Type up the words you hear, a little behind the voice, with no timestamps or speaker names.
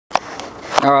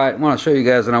Alright, I want to show you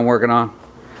guys what I'm working on.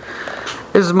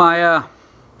 This is my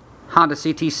Honda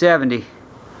CT70.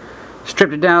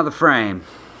 Stripped it down to the frame.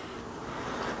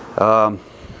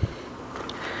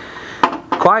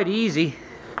 Quite easy.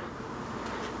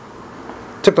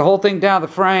 Took the whole thing down to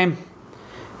the frame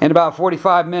in about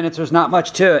 45 minutes. There's not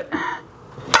much to it.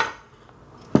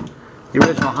 The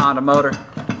original Honda motor.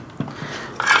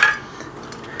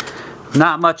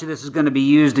 Not much of this is going to be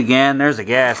used again. There's a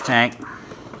gas tank.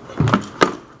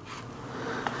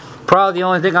 Probably the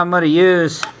only thing I'm going to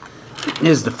use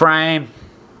is the frame.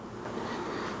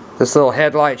 This little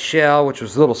headlight shell, which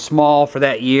was a little small for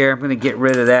that year. I'm going to get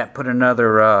rid of that, put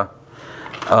another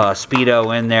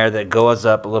Speedo in there that goes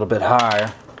up a little bit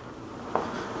higher.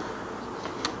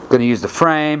 I'm going to use the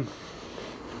frame.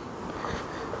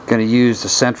 Going to use the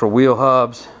central wheel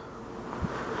hubs.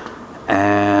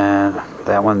 And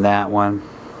that one.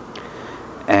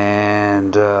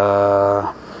 And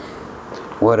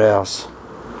what else?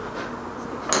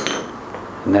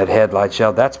 And that headlight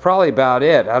shell. That's probably about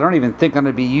it. I don't even think I'm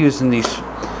going to be using these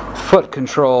foot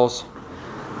controls.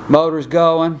 Motor's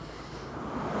going.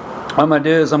 What I'm going to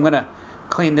do is I'm going to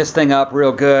clean this thing up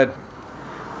real good.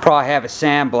 Probably have it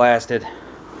sandblasted.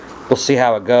 We'll see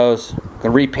how it goes. I'm going to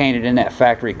repaint it in that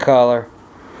factory color.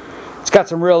 It's got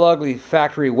some real ugly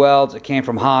factory welds that came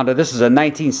from Honda. This is a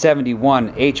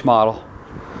 1971 H model.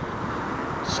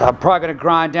 So I'm probably going to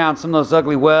grind down some of those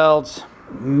ugly welds.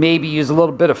 Maybe use a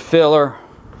little bit of filler.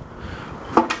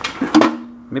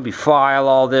 Maybe file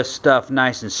all this stuff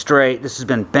nice and straight. This has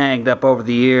been banged up over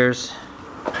the years.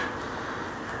 It's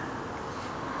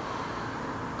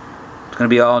going to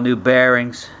be all new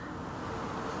bearings.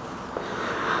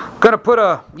 I'm going to put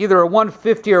either a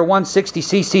 150 or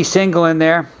 160cc single in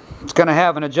there. It's going to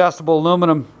have an adjustable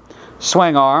aluminum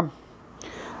swing arm.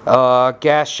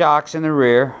 Gas shocks in the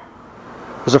rear.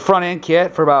 There's a front end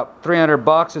kit for about 300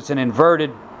 bucks. It's an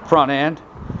inverted front end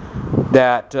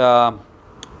that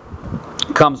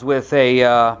comes with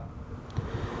a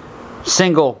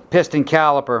single piston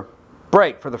caliper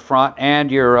brake for the front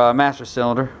and your master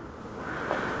cylinder.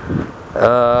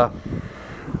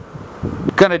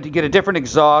 Gonna get a different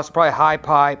exhaust, probably high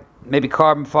pipe, maybe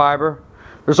carbon fiber.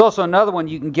 There's also another one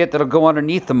you can get that'll go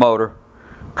underneath the motor,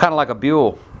 kind of like a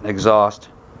Buell exhaust.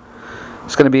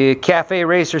 It's going to be a cafe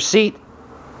racer seat,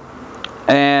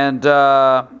 and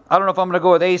I don't know if I'm going to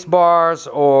go with ace bars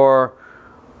or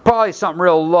probably something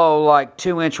real low like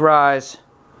 2-inch rise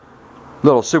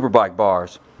little superbike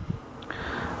bars.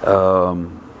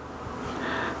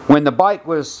 When the bike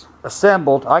was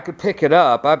assembled, I could pick it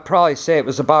up. I'd probably say it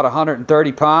was about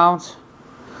 130 pounds.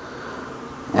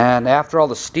 And after all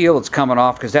the steel that's coming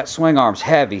off, because that swing arm's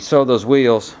heavy, so are those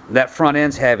wheels. That front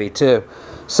end's heavy too.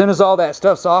 As soon as all that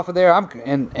stuff's off of there,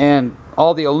 and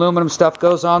all the aluminum stuff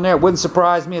goes on there, it wouldn't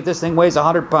surprise me if this thing weighs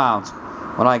 100 pounds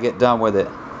when I get done with it.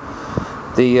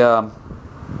 The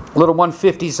little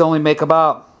 150s only make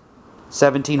about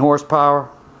 17 horsepower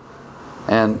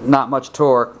and not much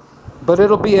torque, but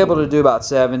it'll be able to do about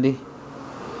 70.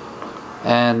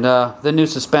 And the new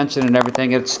suspension and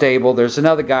everything, it's stable. There's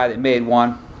another guy that made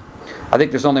one. I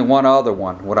think there's only one other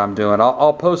one, what I'm doing.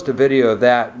 I'll post a video of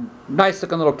that. Nice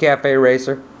looking little cafe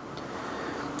racer,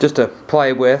 just to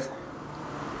play with.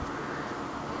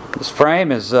 This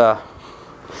frame is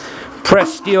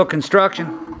pressed steel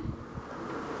construction.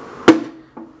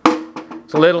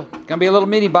 It's gonna be a little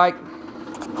mini bike.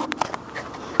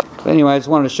 But anyway, I just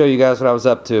wanted to show you guys what I was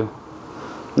up to.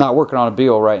 Not working on a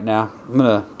Buell right now. I'm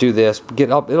gonna do this.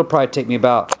 It'll probably take me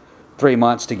about 3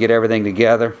 months to get everything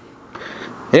together.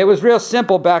 It was real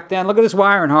simple back then. Look at this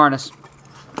wiring harness.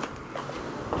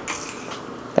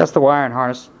 That's the wiring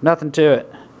harness. Nothing to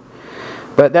it.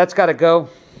 But that's got to go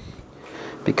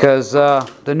because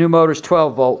the new motor's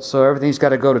 12 volts, so everything's got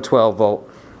to go to 12 volt.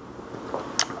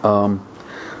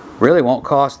 Really won't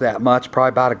cost that much. Probably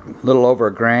about a little over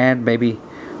a grand, maybe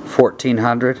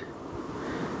 1,400.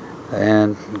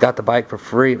 And got the bike for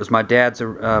free. It was my dad's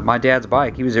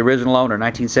bike. He was the original owner,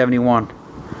 1971.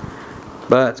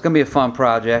 But it's gonna be a fun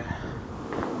project.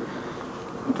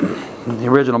 The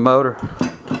original motor,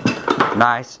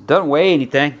 nice. Doesn't weigh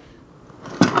anything.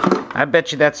 I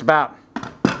bet you that's about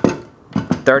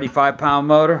 35-pound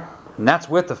motor, and that's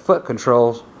with the foot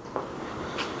controls.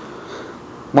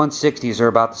 160s are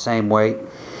about the same weight.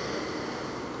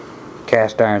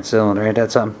 Cast iron cylinder, ain't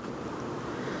that something?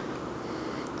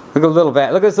 Look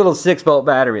at this little 6-volt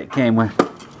battery it came with.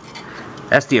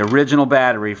 That's the original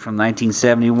battery from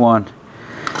 1971.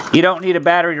 You don't need a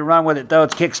battery to run with it though.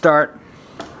 It's kickstart.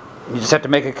 You just have to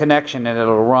make a connection and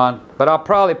it'll run. But I'll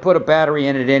probably put a battery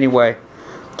in it anyway.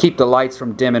 Keep the lights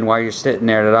from dimming while you're sitting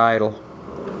there at idle.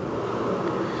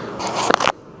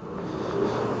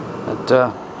 But,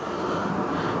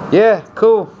 yeah,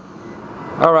 cool.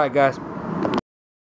 Alright, guys.